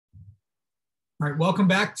All right, welcome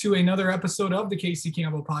back to another episode of the Casey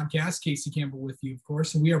Campbell Podcast. Casey Campbell with you, of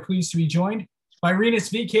course, and we are pleased to be joined by Rinus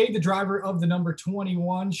Veekay, the driver of the number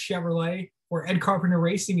 21 Chevrolet for Ed Carpenter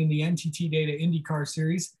Racing in the NTT Data INDYCAR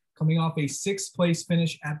Series, coming off a sixth-place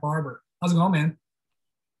finish at Barber. How's it going, man?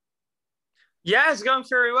 Yeah, it's going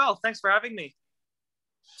very well. Thanks for having me.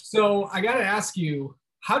 So I got to ask you,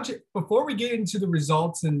 before we get into the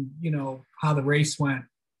results and how the race went,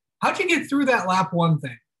 how'd you get through that lap one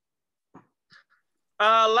thing?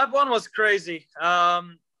 Lap one was crazy. I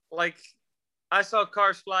saw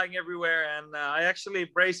cars flying everywhere, and I actually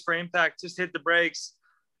braced for impact, just hit the brakes,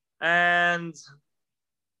 and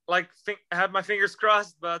had my fingers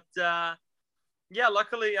crossed. But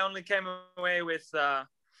luckily I only came away with a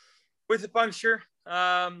puncture.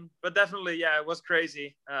 But definitely, it was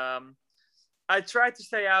crazy. I tried to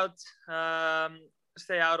stay out of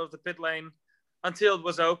the pit lane until it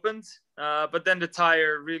was opened, but then the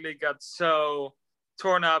tire really got so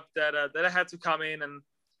torn up that I had to come in and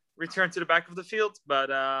return to the back of the field. But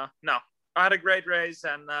no, I had a great race,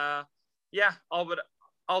 and all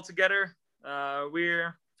together,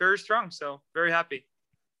 we're very strong. So very happy.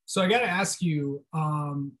 So I got to ask you,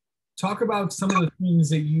 talk about some of the things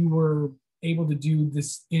that you were able to do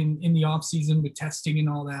this in the off season with testing and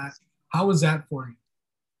all that. How was that for you?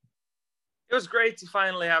 It was great to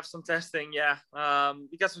finally have some testing. Yeah.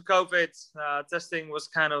 Because of COVID, testing was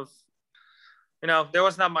kind of, there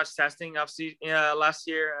was not much testing last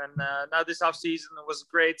year. And now this off season, it was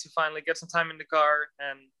great to finally get some time in the car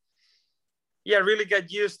and really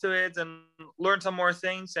get used to it and learn some more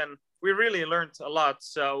things. And we really learned a lot.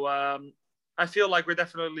 So I feel like we're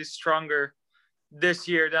definitely stronger this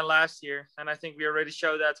year than last year. And I think we already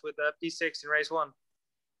showed that with P6 in race one.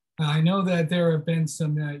 I know that there have been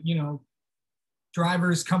some,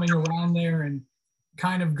 drivers coming around there and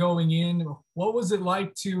kind of going in. What was it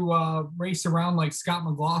like to race around like Scott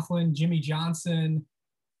McLaughlin, Jimmy Johnson,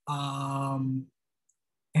 and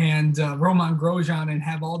Roman Grosjean and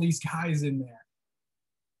have all these guys in there?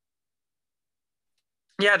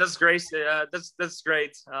 Yeah, that's great. That's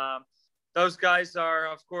great. Those guys are,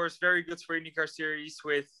 of course, very good for IndyCar Series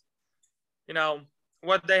with,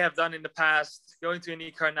 what they have done in the past. Going to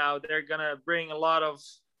IndyCar now, they're going to bring a lot of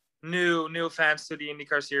new fans to the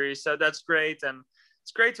IndyCar Series. So that's great. And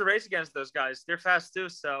it's great to race against those guys. They're fast too.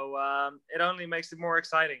 So it only makes it more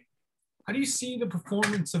exciting. How do you see the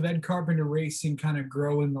performance of Ed Carpenter Racing kind of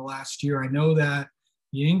grow in the last year? I know that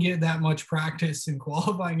you didn't get that much practice in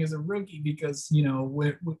qualifying as a rookie because,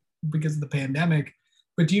 because of the pandemic.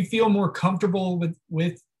 But do you feel more comfortable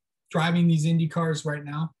with driving these Indy cars right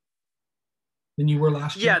now than you were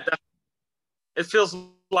last year? Yeah, definitely. It feels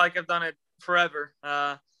like I've done it forever.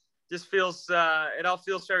 It all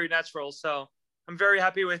feels very natural. So I'm very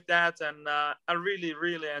happy with that, and I really,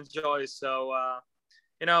 really enjoy. So,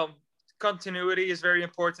 continuity is very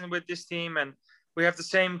important with this team, and we have the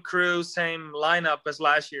same crew, same lineup as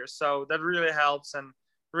last year. So that really helps, and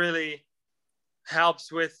really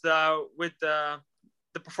helps with the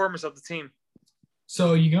performance of the team.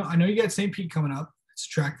 So I know you got St. Pete coming up. It's a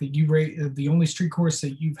track that you the only street course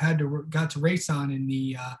that you've got to race on in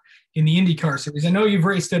the IndyCar Series. I know you've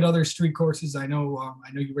raced at other street courses. I know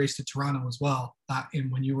you raced at Toronto as well,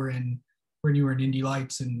 when you were in Indy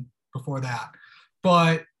Lights and before that.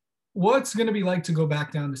 But what's going to be like to go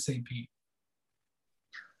back down to St. Pete?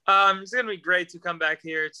 It's going to be great to come back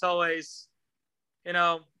here. It's always,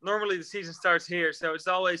 normally the season starts here, so it's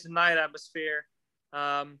always a night atmosphere.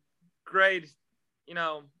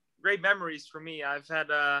 Great memories for me. I've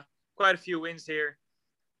had quite a few wins here,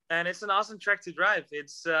 and it's an awesome track to drive.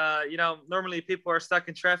 It's normally people are stuck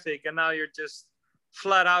in traffic, and now you're just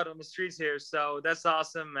flat out on the streets here. So that's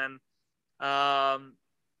awesome. And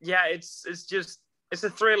it's a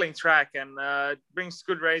thrilling track, and it brings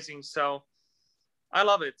good racing. So I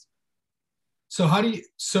love it.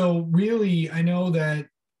 So really, I know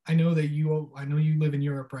you live in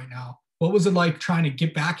Europe right now. What was it like trying to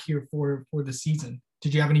get back here for the season?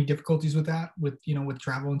 Did you have any difficulties with that, with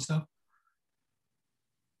travel and stuff?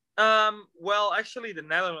 Well, actually, the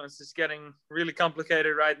Netherlands is getting really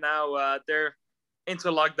complicated right now. They're into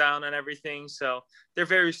lockdown and everything, so they're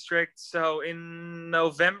very strict. So in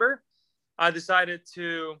November, I decided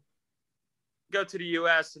to go to the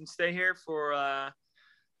US and stay here for a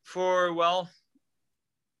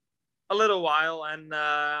little while, and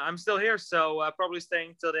I'm still here, so probably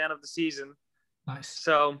staying till the end of the season. Nice.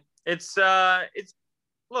 So it's a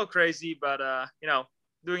little crazy, but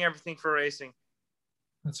doing everything for racing.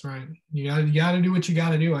 That's right. You got to do what you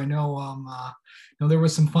got to do. I know. There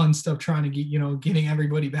was some fun stuff trying to getting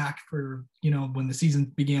everybody back for when the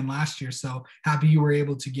season began last year. So happy you were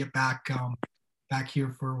able to get back back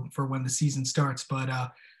here for when the season starts. But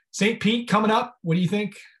St. Pete coming up. What do you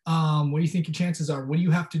think? What do you think your chances are? What do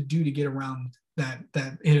you have to do to get around that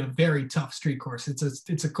in a very tough street course?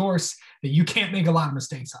 It's a course that you can't make a lot of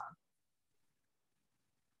mistakes on.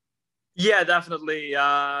 Yeah, definitely.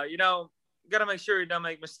 Gotta make sure you don't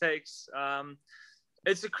make mistakes.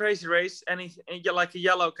 It's a crazy race. Like a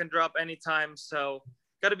yellow can drop anytime, so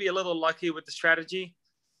gotta be a little lucky with the strategy.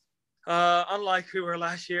 Unlike we were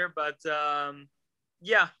last year, but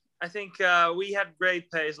yeah, I think we had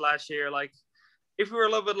great pace last year. Like, if we were a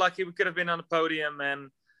little bit lucky, we could have been on the podium. And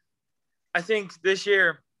I think this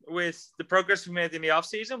year, with the progress we made in the off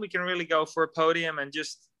season, we can really go for a podium and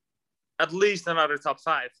just at least another top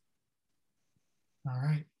 5. All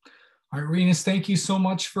right, Rinus, thank you so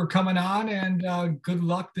much for coming on, and good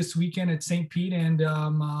luck this weekend at St. Pete, and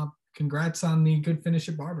congrats on the good finish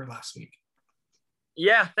at Barber last week.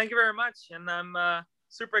 Yeah, thank you very much. And I'm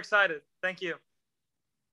super excited. Thank you.